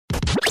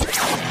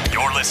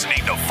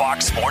listening to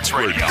Fox Sports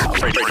Radio.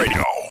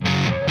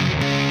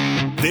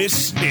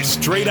 This is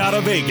Straight Outta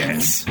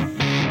Vegas.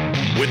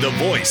 With the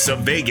voice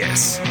of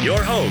Vegas,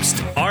 your host,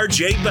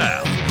 RJ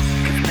Bell.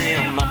 Give me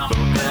a number,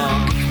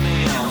 girl. Give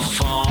me a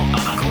phone.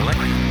 I'm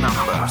collecting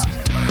numbers.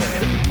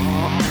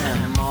 More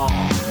and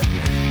more.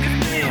 Give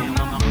me a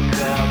number,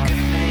 girl.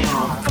 Give me a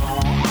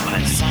phone. I'm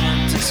a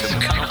scientist of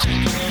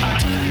counting. I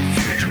tell you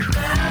future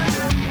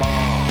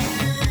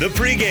more. The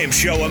pregame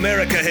show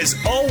America has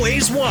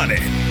always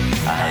wanted.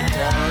 I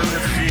tell the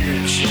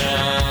future.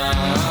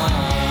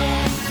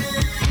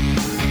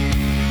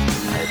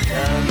 I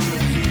tell the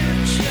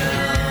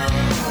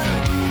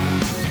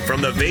future.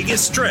 From the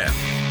Vegas Strip,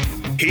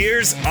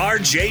 here's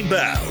RJ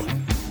Bell.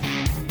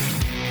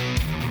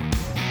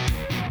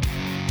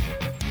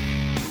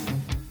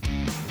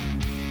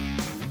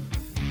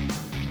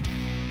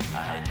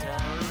 I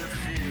tell the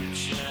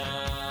future.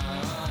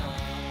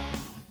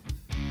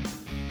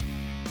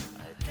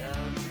 I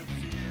tell the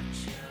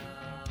future.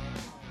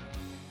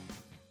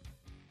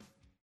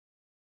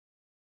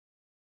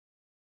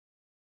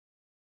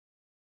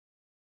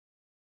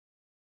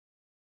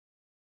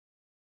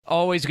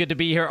 Always good to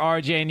be here,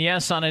 RJ. And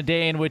yes, on a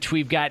day in which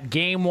we've got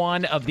Game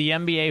 1 of the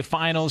NBA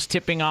Finals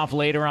tipping off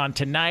later on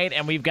tonight,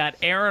 and we've got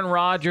Aaron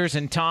Rodgers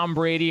and Tom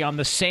Brady on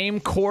the same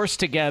course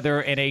together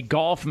in a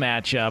golf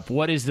matchup.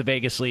 What is the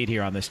Vegas lead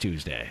here on this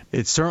Tuesday?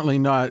 It's certainly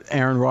not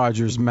Aaron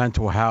Rodgers'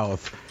 mental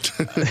health.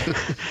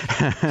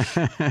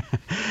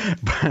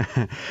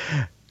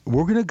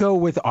 We're going to go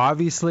with,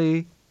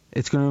 obviously,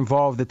 it's going to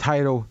involve the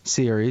title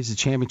series, the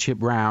championship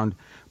round.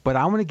 But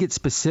I want to get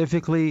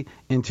specifically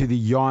into the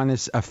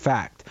Giannis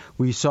effect.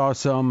 We saw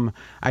some,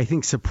 I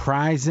think,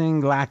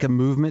 surprising lack of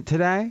movement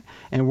today,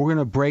 and we're going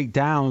to break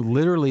down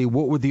literally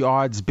what would the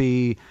odds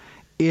be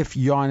if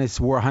Giannis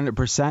were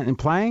 100% in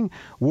playing,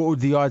 what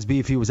would the odds be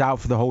if he was out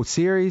for the whole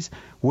series,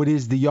 what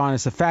is the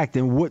Giannis effect,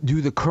 and what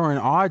do the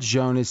current odds,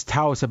 Jonas,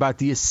 tell us about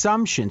the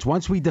assumptions.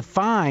 Once we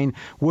define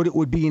what it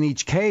would be in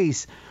each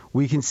case,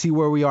 we can see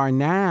where we are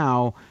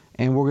now.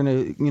 And we're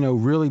going to,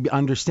 really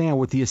understand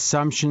what the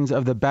assumptions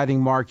of the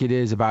betting market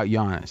is about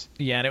Giannis.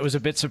 Yeah, and it was a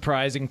bit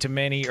surprising to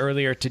many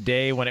earlier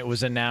today when it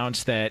was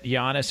announced that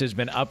Giannis has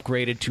been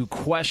upgraded to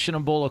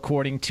questionable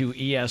according to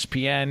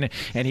ESPN,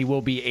 and he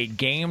will be a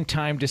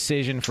game-time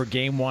decision for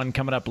Game 1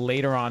 coming up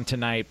later on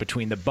tonight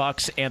between the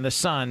Bucks and the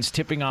Suns,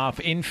 tipping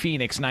off in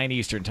Phoenix, 9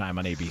 Eastern time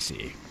on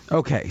ABC.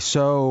 Okay,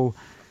 so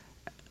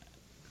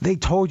they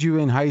told you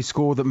in high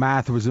school that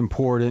math was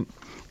important.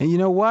 And you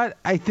know what?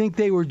 I think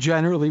they were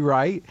generally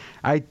right.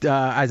 I,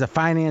 as a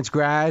finance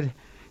grad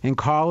in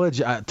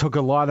college, I took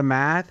a lot of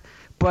math.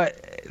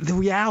 But the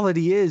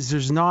reality is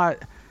there's not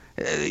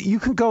 – you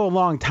can go a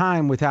long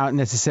time without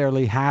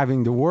necessarily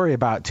having to worry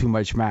about too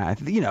much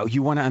math.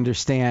 You want to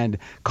understand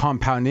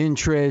compound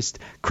interest,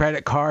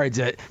 credit cards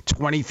at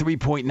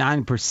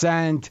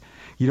 23.9%.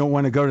 You don't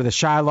want to go to the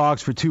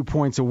Shylocks for 2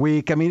 points a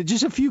week. I mean,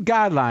 just a few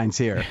guidelines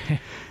here.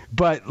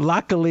 But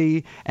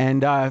luckily,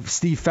 and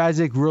Steve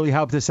Fezzik really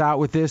helped us out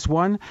with this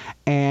one,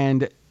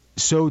 and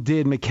so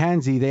did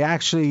Mackenzie. They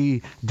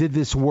actually did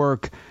this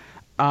work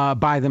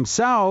by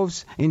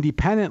themselves,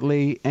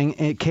 independently, and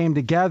it came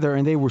together,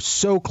 and they were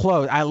so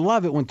close. I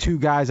love it when two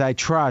guys I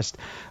trust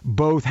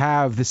both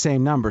have the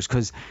same numbers,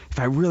 because if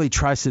I really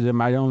trusted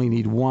them, I'd only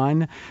need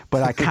one,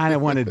 but I kind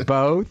of wanted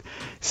both.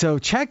 So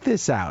check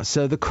this out.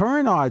 So the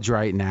current odds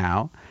right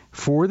now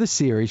for the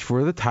series,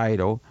 for the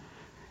title,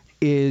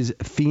 is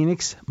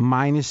Phoenix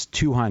minus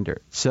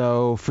 200.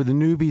 So for the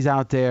newbies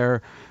out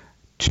there,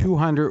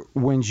 200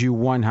 wins you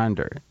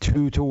 100.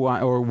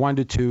 2-1 or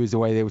 1-2 is the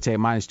way they would say it,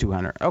 minus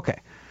 200. Okay.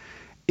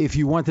 If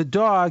you want the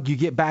dog, you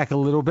get back a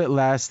little bit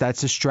less.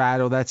 That's a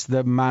straddle. That's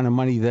the amount of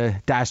money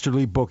the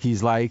dastardly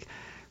bookies like.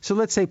 So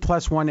let's say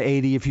plus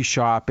 180 if you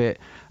shop it.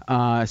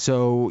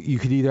 So you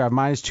could either have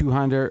minus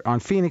 200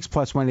 on Phoenix,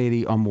 plus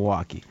 180 on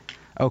Milwaukee.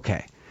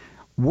 Okay.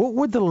 What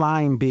would the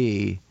line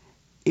be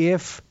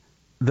if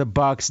the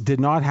Bucks did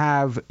not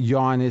have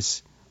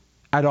Giannis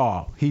at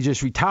all? He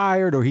just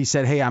retired, or he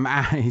said, hey, I'm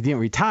out. He didn't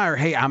retire.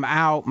 Hey, I'm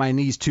out. My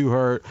knee's too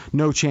hurt.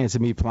 No chance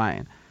of me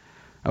playing.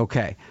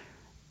 Okay.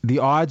 The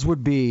odds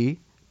would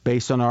be,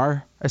 based on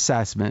our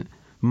assessment,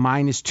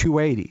 minus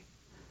 280.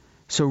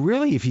 So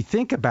really, if you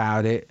think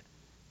about it,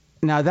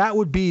 now that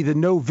would be the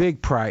no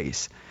vig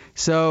price.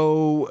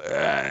 So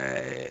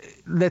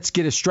let's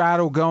get a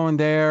straddle going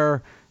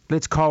there.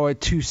 Let's call it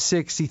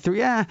 263.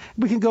 Yeah,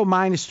 we can go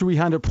minus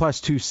 300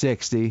 plus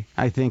 260,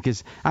 I think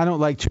is. I don't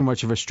like too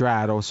much of a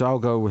straddle, so I'll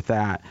go with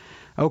that.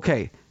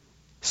 Okay,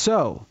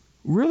 so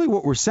really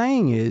what we're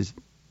saying is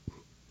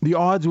the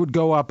odds would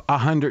go up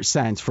 100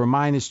 cents from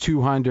minus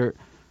 200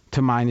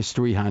 to minus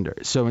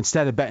 300. So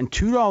instead of betting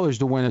 $2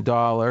 to win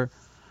 $1,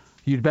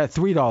 you'd bet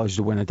 $3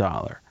 to win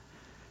 $1.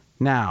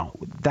 Now,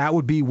 that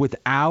would be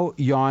without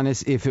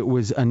Giannis if it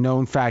was a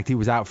known fact he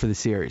was out for the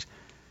series.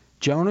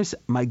 Jonas,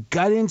 my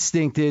gut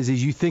instinct is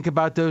you think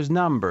about those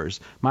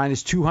numbers,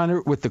 minus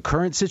 200 with the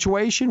current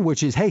situation,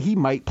 which is, hey, he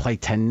might play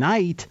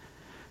tonight.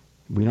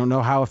 We don't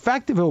know how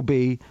effective he'll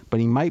be, but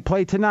he might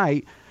play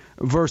tonight,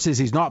 versus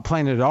he's not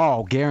playing at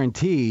all,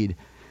 guaranteed.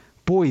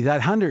 boy, that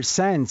 100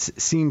 cents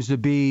seems to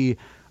be,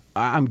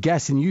 I'm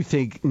guessing you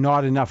think,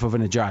 not enough of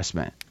an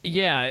adjustment.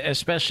 Yeah,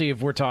 especially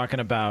if we're talking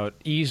about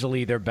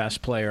easily their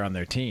best player on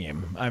their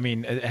team. I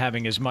mean,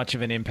 having as much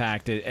of an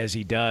impact as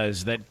he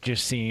does, that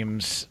just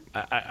seems.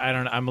 I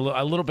don't know. I'm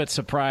a little bit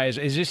surprised.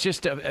 Is this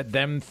just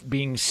them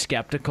being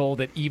skeptical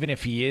that even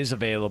if he is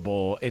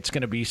available, it's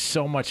going to be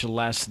so much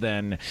less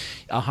than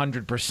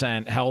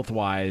 100%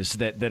 health-wise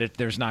that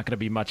there's not going to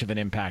be much of an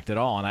impact at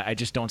all? And I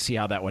just don't see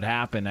how that would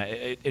happen.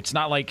 It's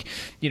not like,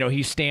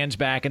 he stands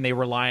back and they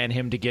rely on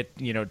him to get,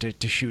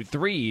 to shoot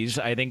threes.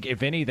 I think,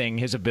 if anything,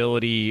 his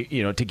ability,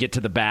 to get to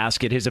the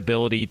basket, his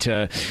ability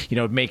to,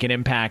 make an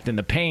impact in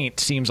the paint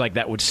seems like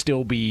that would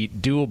still be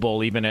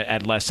doable even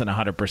at less than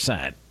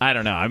 100%. I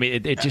don't know. I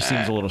mean, it just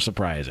seems a little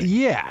surprising.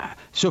 Yeah.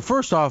 So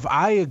first off,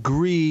 I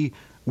agree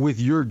with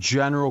your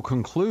general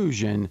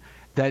conclusion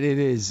that it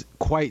is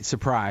quite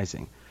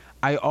surprising.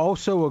 I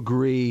also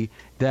agree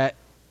that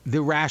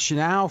the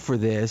rationale for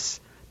this,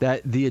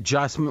 that the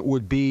adjustment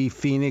would be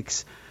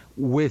Phoenix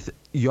with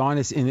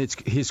Giannis in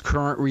his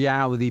current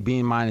reality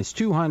being minus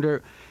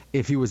 200.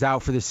 If he was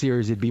out for the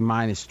series, it'd be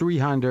minus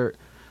 300.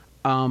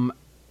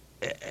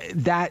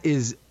 That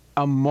is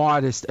a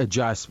modest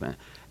adjustment.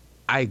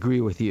 I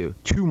agree with you.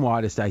 Too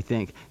modest, I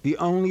think. The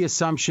only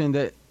assumption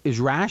that is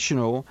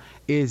rational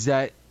is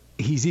that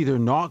he's either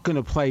not going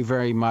to play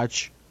very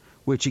much,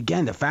 which,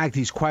 again, the fact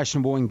he's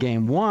questionable in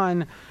Game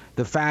 1,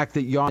 the fact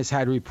that Giannis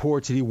had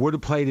reports that he would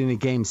have played in a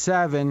Game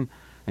 7,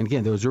 and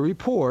again, those are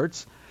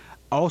reports.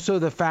 Also,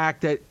 the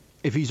fact that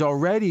if he's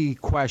already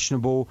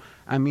questionable,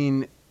 I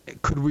mean,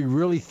 could we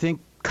really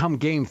think come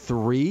Game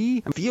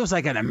 3? It feels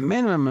like at a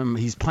minimum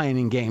he's playing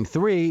in Game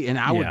 3, and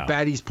I would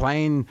bet he's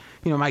playing.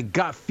 My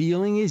gut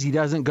feeling is he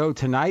doesn't go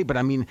tonight, but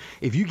I mean,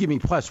 if you give me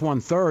plus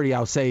 130,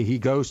 I'll say he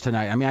goes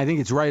tonight. I mean, I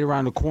think it's right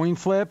around a coin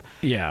flip.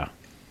 Yeah.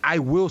 I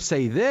will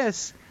say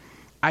this.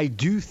 I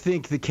do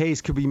think the case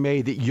could be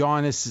made that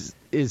Giannis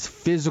is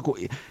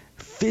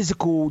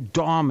physical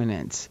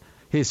dominance,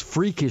 his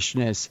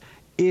freakishness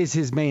is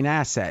his main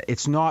asset.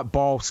 It's not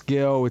ball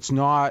skill. It's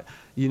not,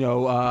 like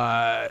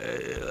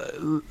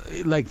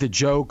the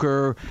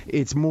Joker.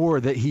 It's more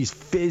that he's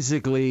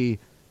physically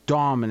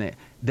dominant.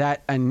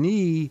 That a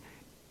knee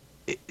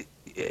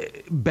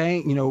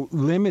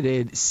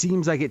limited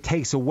seems like it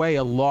takes away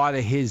a lot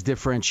of his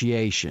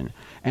differentiation,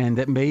 and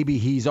that maybe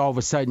he's all of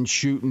a sudden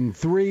shooting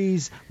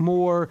threes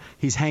more.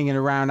 He's hanging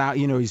around out.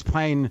 He's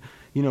playing,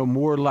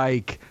 more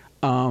like.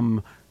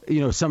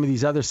 Some of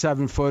these other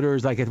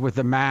 7-footers, like with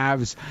the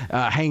Mavs,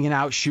 hanging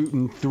out,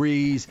 shooting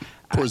threes.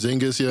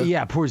 Porzingis, yeah.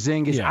 Yeah,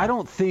 Porzingis. Yeah. I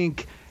don't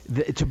think,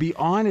 to be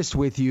honest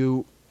with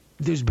you,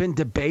 there's been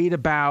debate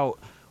about,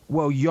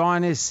 well,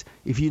 Giannis,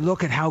 if you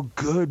look at how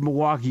good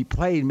Milwaukee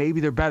played, maybe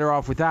they're better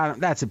off without him.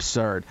 That's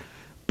absurd.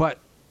 But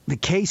the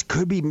case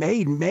could be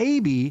made,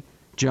 maybe,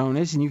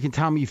 Jonas, and you can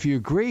tell me if you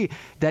agree,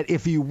 that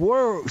if he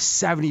were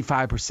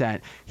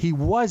 75%, he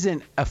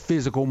wasn't a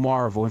physical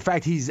marvel. In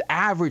fact, he's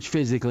average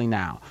physically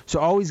now. So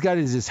all he's got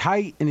is his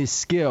height and his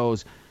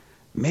skills.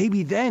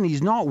 Maybe then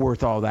he's not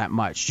worth all that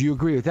much. Do you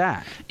agree with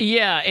that?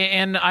 Yeah,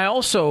 and I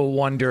also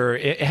wonder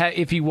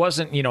if he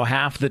wasn't,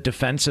 half the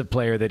defensive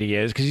player that he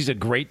is, because he's a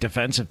great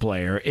defensive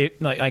player.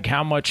 Like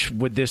how much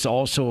would this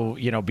also,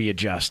 be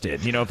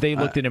adjusted? If they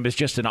looked at him as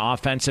just an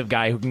offensive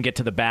guy who can get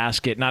to the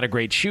basket, not a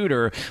great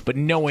shooter, but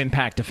no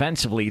impact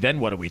defensively, then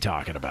what are we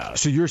talking about?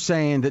 So you're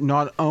saying that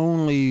not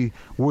only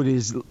would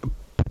his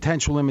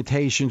potential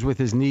limitations with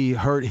his knee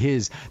hurt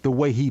the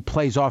way he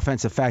plays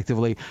offense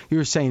effectively,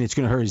 you're saying it's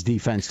going to hurt his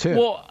defense too.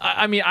 Well,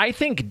 I mean, I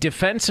think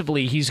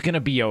defensively he's going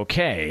to be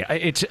okay.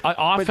 It's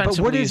offensively but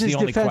what is his the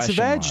only defensive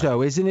edge,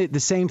 though? Isn't it the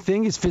same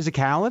thing as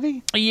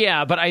physicality?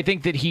 Yeah, but I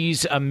think that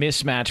he's a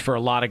mismatch for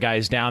a lot of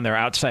guys down there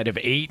outside of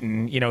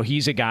Ayton.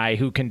 He's a guy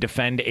who can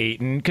defend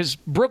Ayton, because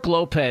Brook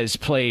Lopez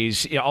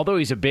plays, although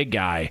he's a big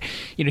guy,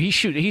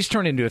 he's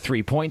turned into a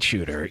three-point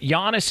shooter.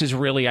 Giannis is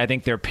really, I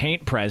think, their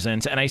paint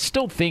presence, and I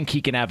still think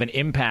he can have an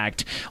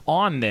impact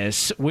on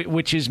this,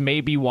 which is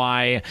maybe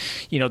why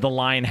the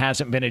line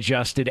hasn't been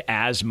adjusted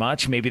as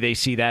much. Maybe they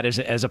see that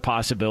as a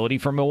possibility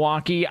for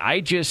Milwaukee.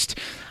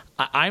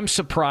 I'm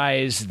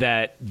surprised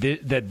that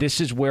this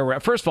is where we're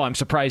at. First of all, I'm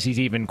surprised he's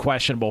even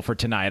questionable for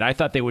tonight. I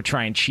thought they would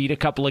try and cheat a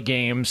couple of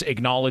games,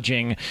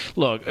 acknowledging,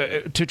 look,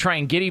 to try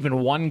and get even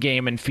one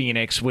game in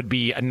Phoenix would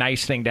be a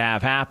nice thing to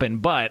have happen,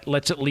 but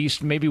let's at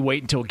least maybe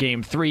wait until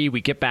Game 3.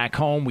 We get back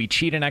home. We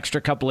cheat an extra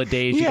couple of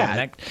days.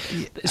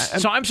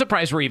 So I'm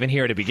surprised we're even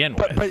here to begin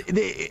with. But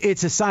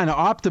it's a sign of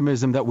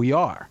optimism that we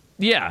are.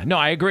 Yeah, no,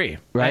 I agree.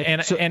 Right?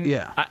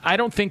 I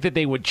don't think that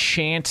they would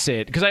chance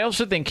it, because I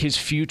also think his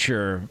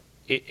future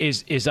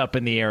is up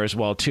in the air as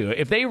well too.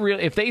 If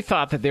they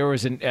thought that there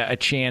was a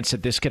chance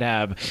that this could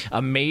have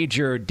a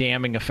major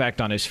damning effect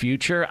on his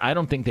future, I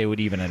don't think they would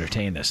even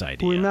entertain this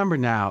idea. Remember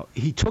now,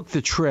 he took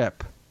the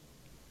trip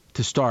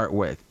to start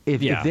with.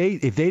 If they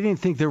didn't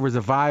think there was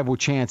a viable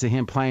chance of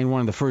him playing one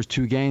of the first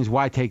two games,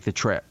 why take the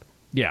trip?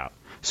 Yeah.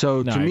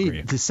 So to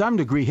me, to some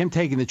degree, him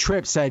taking the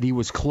trip said he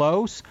was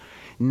close.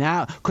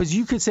 Now, because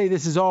you could say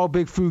this is all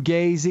big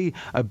fugazi,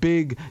 a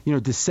big,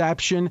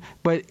 deception,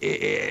 but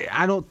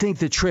I don't think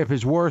the trip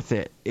is worth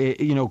it,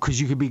 because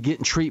you could be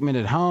getting treatment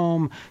at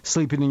home,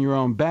 sleeping in your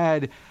own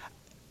bed.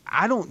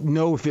 I don't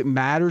know if it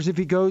matters if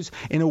he goes.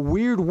 In a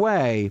weird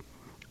way,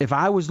 if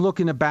I was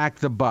looking to back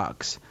the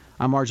Bucks,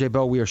 I'm RJ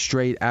Bell. We are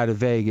straight out of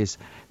Vegas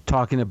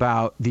talking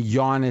about the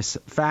Giannis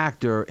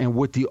factor and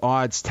what the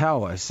odds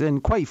tell us.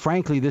 And quite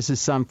frankly, this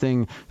is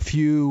something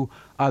few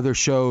other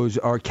shows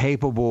are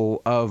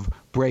capable of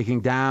breaking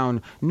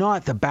down.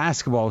 Not the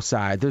basketball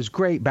side. There's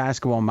great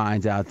basketball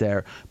minds out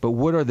there. But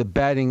what are the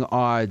betting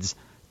odds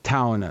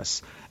telling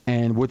us?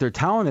 And what they're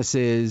telling us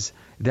is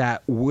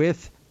that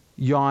with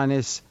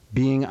Giannis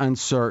being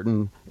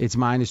uncertain, it's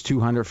minus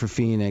 200 for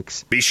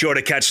Phoenix. Be sure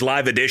to catch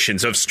live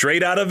editions of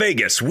Straight Outta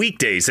Vegas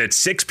weekdays at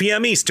 6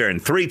 p.m. Eastern,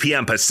 3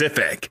 p.m.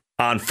 Pacific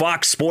on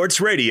Fox Sports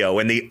Radio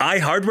and the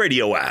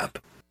iHeartRadio app.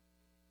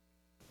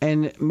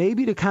 And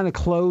maybe to kind of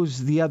close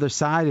the other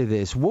side of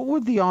this, what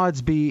would the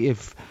odds be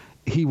if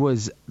he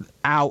was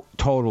out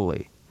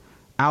totally?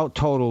 Out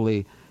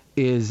totally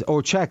is,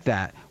 check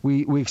that.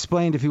 We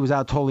explained if he was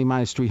out totally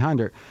minus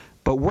 300.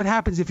 But what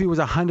happens if he was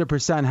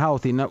 100%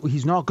 healthy? No,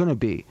 he's not going to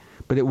be.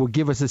 But it will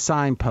give us a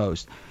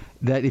signpost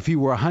that if he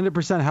were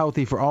 100%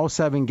 healthy for all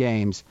 7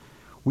 games,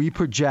 we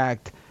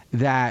project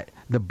that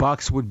the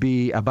Bucks would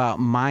be about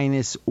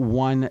minus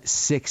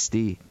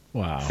 160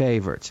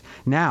 favorites.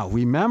 Now,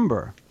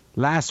 remember,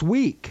 last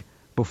week,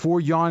 before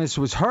Giannis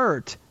was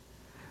hurt,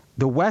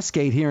 the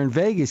Westgate here in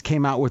Vegas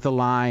came out with a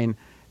line.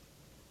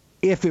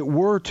 If it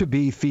were to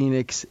be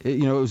Phoenix,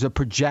 it was a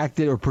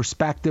projected or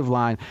perspective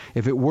line.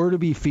 If it were to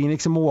be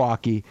Phoenix and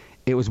Milwaukee,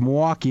 it was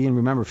Milwaukee, and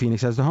remember,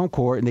 Phoenix has the home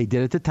court, and they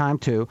did at the time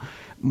too.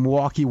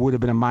 Milwaukee would have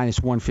been a minus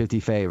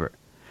 150 favorite.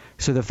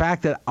 So the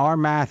fact that our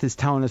math is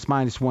telling us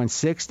minus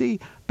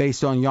 160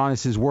 based on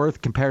Giannis's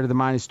worth compared to the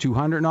minus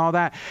 200 and all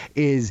that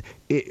is,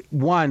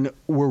 one,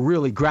 we're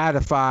really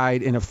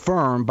gratified and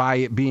affirmed by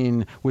it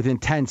being within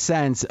 10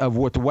 cents of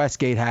what the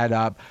Westgate had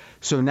up.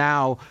 So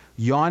now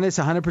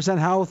Giannis 100%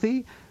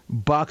 healthy,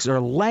 Bucks are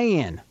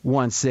laying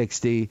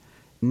 160.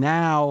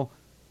 Now,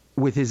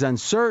 with his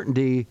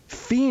uncertainty,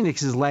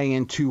 Phoenix is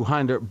laying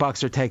 200.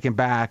 Bucks are taking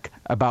back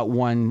about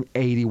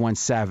 180,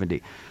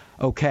 170.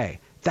 Okay,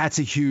 that's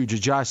a huge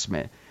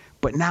adjustment.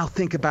 But now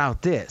think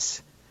about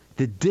this.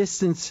 The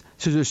distance,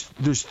 so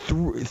there's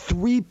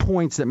 3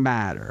 points that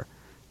matter.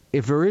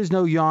 If there is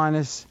no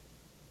Giannis,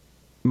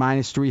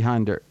 minus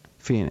 300,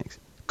 Phoenix.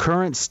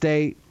 Current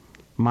state,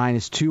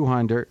 minus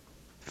 200,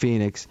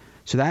 Phoenix.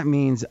 So that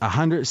means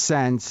 100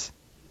 cents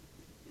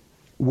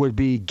would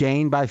be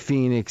gained by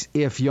Phoenix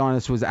if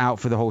Giannis was out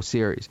for the whole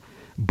series.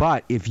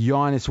 But if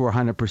Giannis were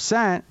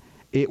 100%,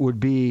 it would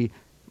be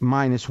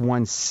minus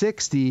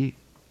 160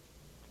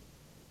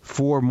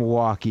 for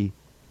Milwaukee,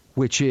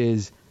 which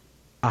is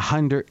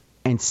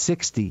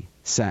 160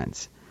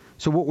 cents.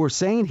 So what we're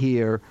saying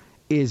here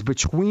is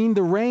between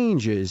the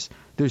ranges,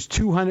 there's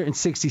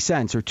 260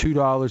 cents or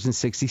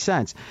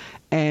 $2.60.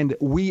 And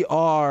we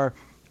are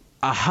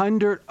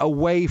 100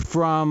 away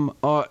from,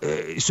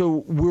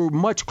 so we're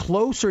much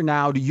closer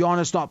now to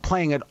Giannis not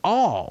playing at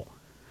all,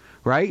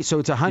 right? So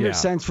it's 100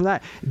 cents from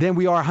that. Then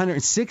we are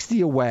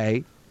 160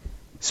 away.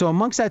 So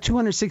amongst that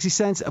 260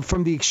 cents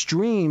from the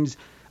extremes,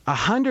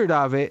 100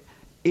 of it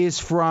is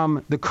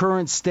from the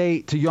current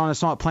state to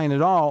Giannis not playing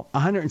at all.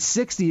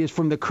 160 is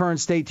from the current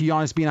state to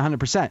Giannis being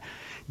 100%.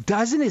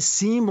 Doesn't it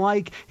seem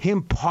like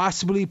him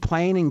possibly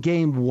playing in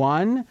game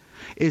 1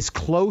 is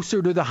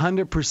closer to the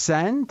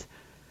 100%?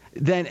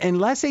 Then,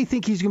 unless they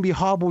think he's going to be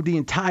hobbled the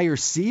entire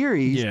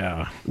series,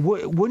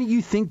 what do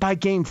you think by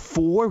game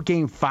 4,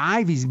 game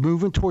 5, he's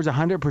moving towards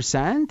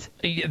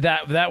 100%?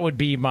 That would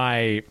be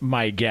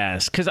my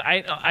guess, because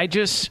I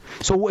just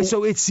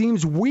so it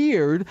seems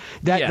weird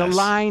that the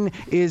line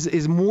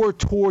is more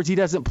towards he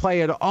doesn't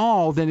play at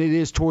all than it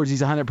is towards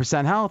he's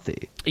 100%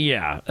 healthy.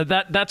 Yeah,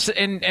 that's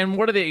and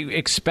what do they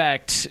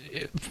expect?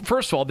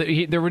 First of all,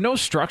 there were no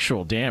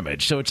structural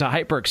damage, so it's a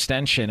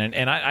hyperextension,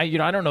 and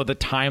I don't know the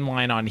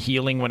timeline on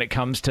healing when it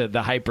comes to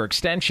the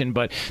hyperextension,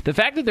 but the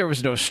fact that there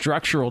was no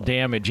structural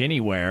damage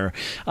anywhere,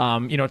 it's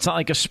not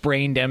like a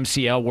sprained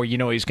MCL where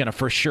he's going to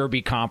for sure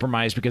be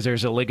compromised because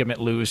there's a ligament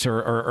loose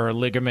or a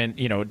ligament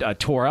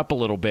tore up a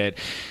little bit.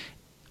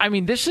 I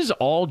mean, this is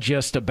all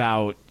just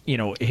about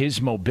his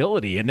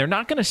mobility, and they're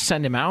not going to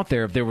send him out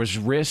there if there was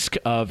risk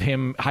of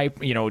him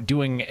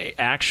doing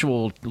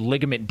actual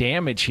ligament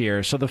damage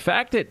here. So the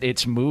fact that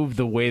it's moved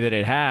the way that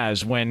it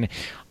has, when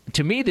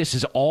to me, this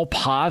is all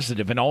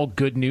positive and all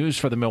good news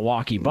for the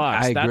Milwaukee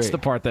Bucks. That's the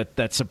part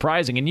that's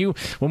surprising. And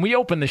when we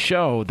opened the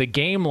show, the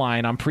game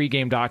line on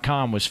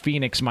pregame.com was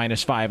Phoenix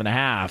minus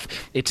 5.5.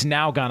 It's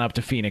now gone up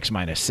to Phoenix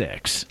minus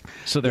 6.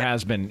 So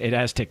it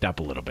has ticked up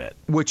a little bit.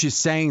 Which is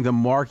saying the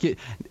market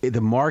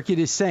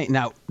is saying,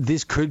 now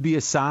this could be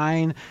a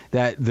sign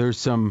that there's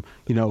some,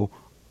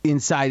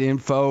 inside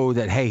info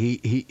that, hey,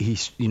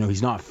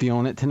 he's not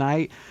feeling it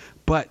tonight.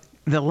 But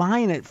the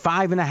line at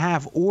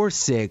 5.5 or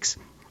 6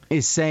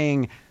 is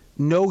saying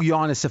no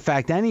Giannis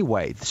effect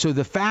anyway. So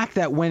the fact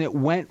that when it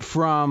went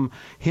from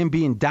him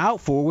being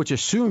doubtful, which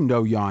assumed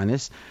no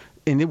Giannis,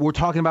 and we're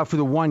talking about for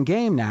the one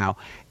game now,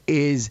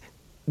 is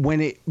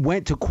when it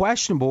went to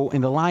questionable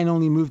and the line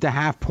only moved a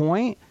half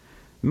point.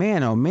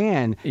 Man, oh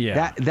man,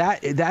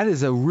 that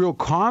is a real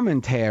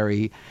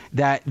commentary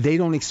that they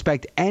don't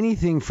expect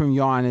anything from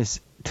Giannis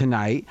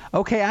tonight.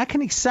 Okay, I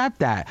can accept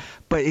that,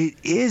 but it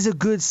is a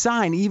good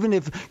sign, even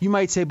if you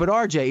might say, but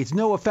RJ, it's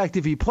no effect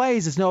if he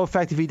plays, it's no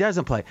effect if he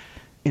doesn't play.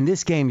 In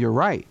this game, you're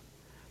right,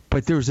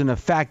 but there's an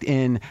effect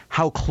in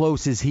how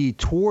close is he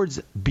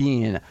towards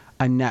being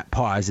a net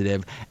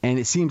positive, and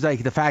it seems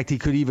like the fact he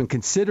could even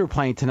consider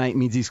playing tonight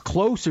means he's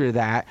closer to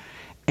that.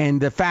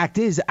 And the fact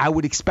is, I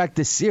would expect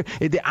to see.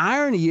 The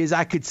irony is,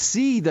 I could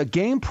see the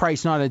game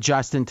price not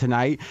adjusting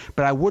tonight,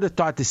 but I would have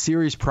thought the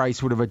series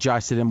price would have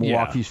adjusted in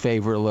Milwaukee's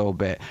favor a little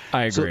bit.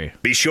 I agree. So,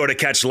 be sure to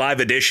catch live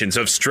editions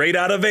of Straight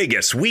Outta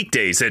Vegas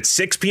weekdays at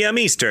 6 p.m.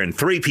 Eastern,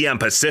 3 p.m.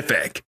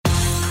 Pacific.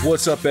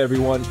 What's up,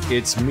 everyone?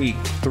 It's me,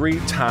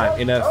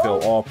 3-time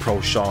NFL All-Pro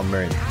Sean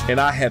Merriman, and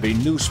I have a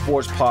new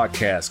sports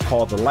podcast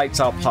called the Lights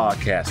Out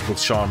Podcast with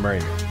Sean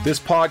Merriman. This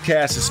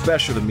podcast is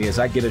special to me as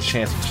I get a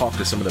chance to talk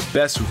to some of the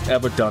best who've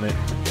ever done it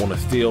on the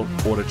field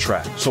or the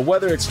track. So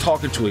whether it's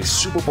talking to a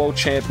Super Bowl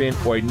champion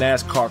or a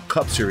NASCAR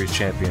Cup Series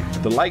champion,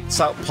 the Lights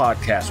Out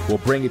Podcast will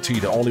bring it to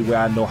you the only way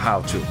I know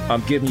how to.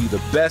 I'm giving you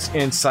the best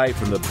insight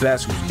from the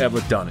best who've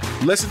ever done it.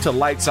 Listen to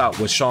Lights Out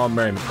with Sean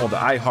Merriman on the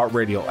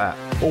iHeartRadio app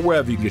or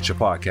wherever you get your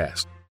podcast.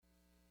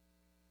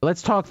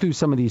 Let's talk through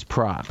some of these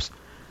props.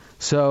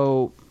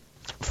 So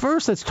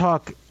first, let's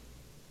talk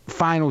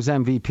Finals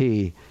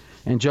MVP.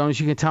 And Jonas,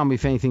 you can tell me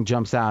if anything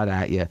jumps out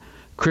at you.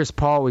 Chris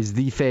Paul is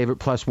the favorite,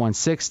 plus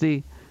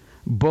 160.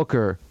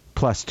 Booker,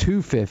 plus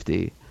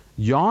 250.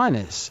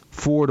 Giannis,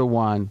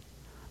 4-1.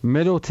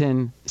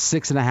 Middleton,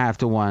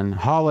 6.5-1.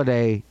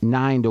 Holiday,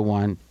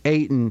 9-1.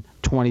 Ayton,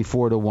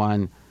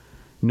 24-1.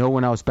 No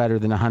one else better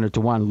than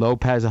 100-1.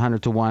 Lopez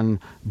 100-1.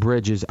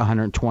 Bridges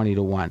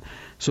 120-1.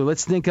 So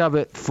let's think of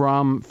it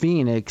from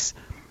Phoenix.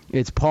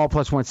 It's Paul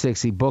plus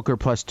 160, Booker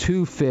plus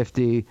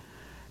 250,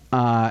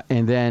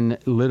 and then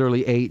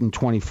literally 8 and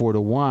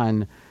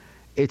 24-1.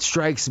 It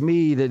strikes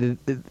me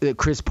that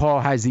Chris Paul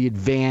has the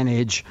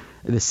advantage,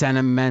 the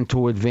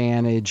sentimental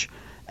advantage,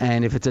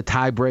 and if it's a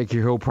tiebreaker,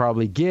 he'll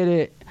probably get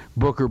it.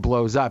 Booker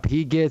blows up,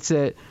 he gets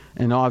it.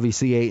 And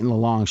obviously 8 in the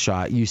long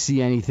shot. You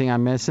see anything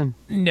I'm missing?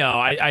 No,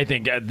 I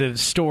think the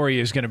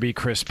story is going to be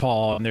Chris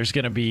Paul, and there's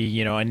going to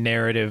be, a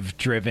narrative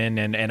driven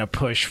and a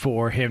push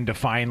for him to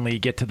finally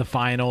get to the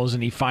finals,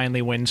 and he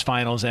finally wins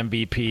Finals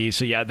MVP.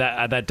 So yeah,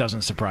 that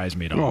doesn't surprise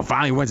me at all. Well,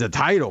 finally wins a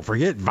title.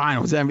 Forget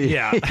Finals MVP.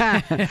 Yeah,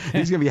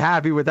 he's going to be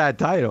happy with that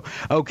title.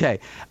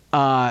 Okay,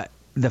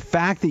 the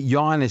fact that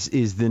Giannis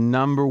is the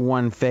number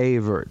one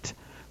favorite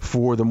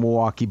for the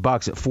Milwaukee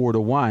Bucks at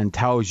 4-1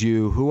 tells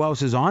you who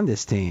else is on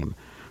this team.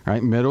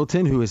 Right,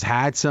 Middleton, who has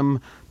had some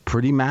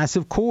pretty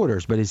massive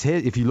quarters, but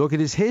if you look at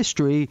his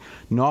history,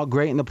 not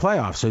great in the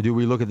playoffs. So do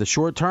we look at the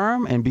short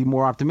term and be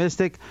more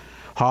optimistic?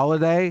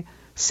 Holiday,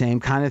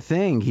 same kind of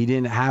thing. He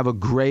didn't have a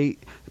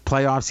great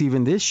playoffs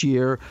even this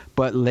year,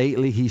 but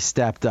lately he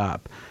stepped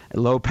up.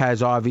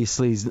 Lopez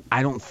obviously is,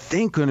 I don't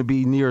think, going to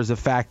be near as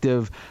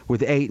effective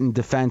with Ayton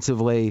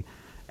defensively.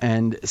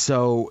 And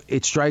so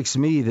it strikes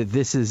me that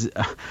this is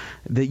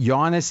that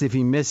Giannis, if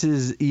he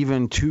misses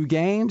even 2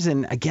 games,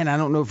 and again, I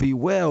don't know if he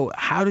will,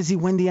 how does he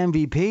win the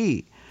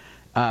MVP?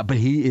 But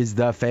he is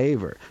the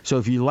favorite. So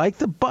if you like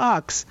the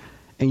Bucks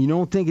and you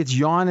don't think it's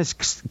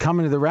Giannis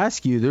coming to the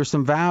rescue, there's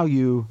some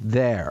value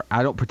there.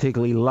 I don't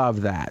particularly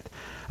love that.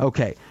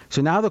 Okay,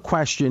 so now the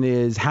question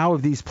is, how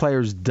have these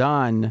players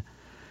done,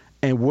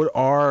 and what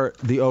are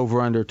the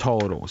over-under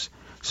totals?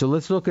 So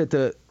let's look at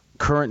the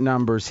current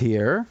numbers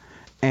here.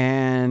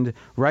 And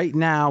right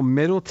now,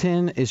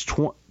 Middleton is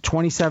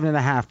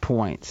 27.5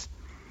 points.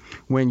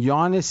 When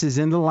Giannis is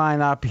in the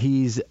lineup,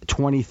 he's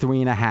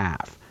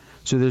 23.5.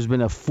 So there's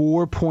been a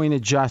 4-point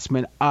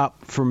adjustment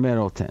up for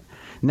Middleton.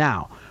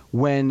 Now,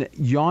 when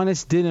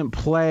Giannis didn't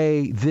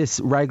play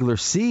this regular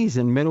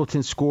season,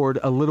 Middleton scored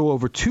a little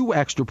over 2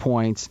 extra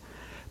points.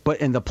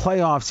 But in the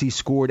playoffs, he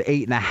scored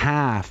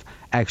 8.5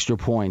 extra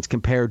points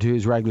compared to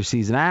his regular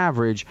season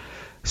average.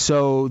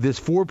 So this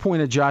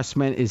 4-point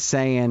adjustment is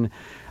saying,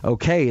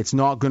 okay, it's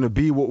not going to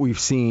be what we've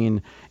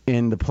seen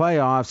in the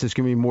playoffs. It's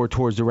going to be more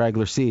towards the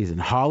regular season.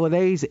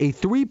 Holiday's a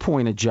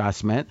 3-point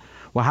adjustment.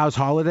 Well, how's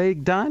Holiday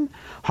done?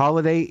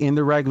 Holiday in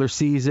the regular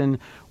season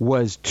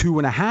was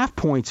 2.5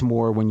 points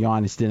more when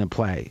Giannis didn't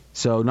play.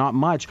 So not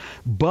much.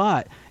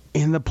 But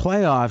in the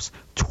playoffs,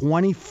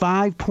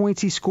 25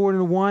 points he scored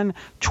in one,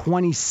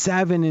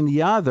 27 in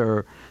the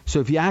other. So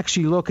if you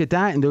actually look at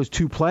that in those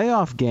 2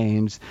 playoff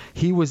games,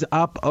 he was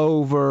up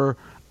over,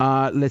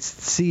 let's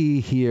see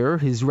here,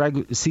 his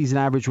regular season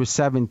average was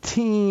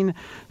 17,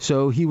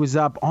 so he was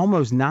up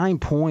almost 9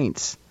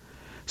 points.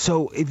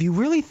 So if you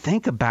really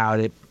think about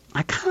it,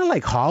 I kind of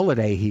like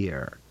Holiday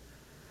here.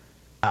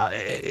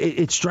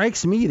 It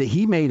strikes me that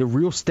he made a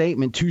real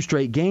statement 2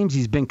 straight games.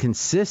 He's been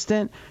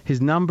consistent. His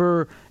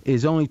number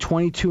is only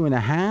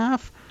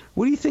 22.5,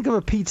 What do you think of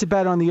a pizza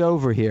bet on the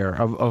over here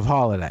of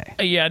Holiday?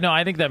 Yeah, no,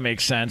 I think that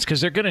makes sense because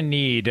they're going to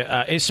need,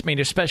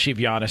 especially if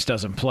Giannis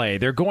doesn't play,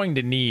 they're going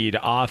to need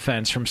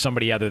offense from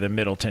somebody other than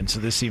Middleton. So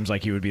this seems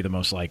like he would be the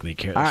most likely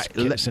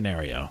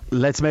scenario.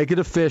 Let's make it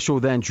official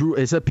then. Drew,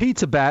 it's a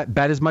pizza bet.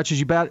 Bet as much as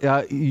you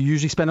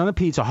usually spend on a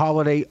pizza.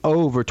 Holiday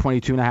over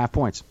 22.5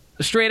 points.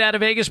 Straight out of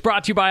Vegas,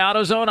 brought to you by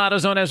AutoZone.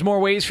 AutoZone has more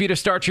ways for you to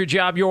start your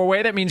job your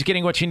way. That means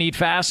getting what you need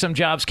fast. Some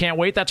jobs can't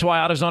wait. That's why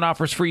AutoZone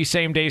offers free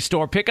same-day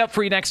store pickup.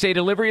 Free next-day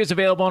delivery is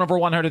available on over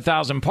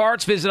 100,000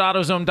 parts. Visit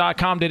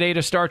AutoZone.com today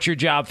to start your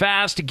job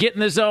fast. Get in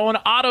the zone.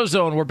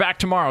 AutoZone. We're back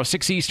tomorrow,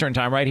 6 Eastern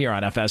time, right here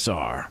on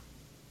FSR.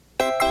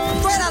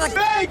 Straight out of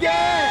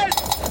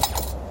Vegas!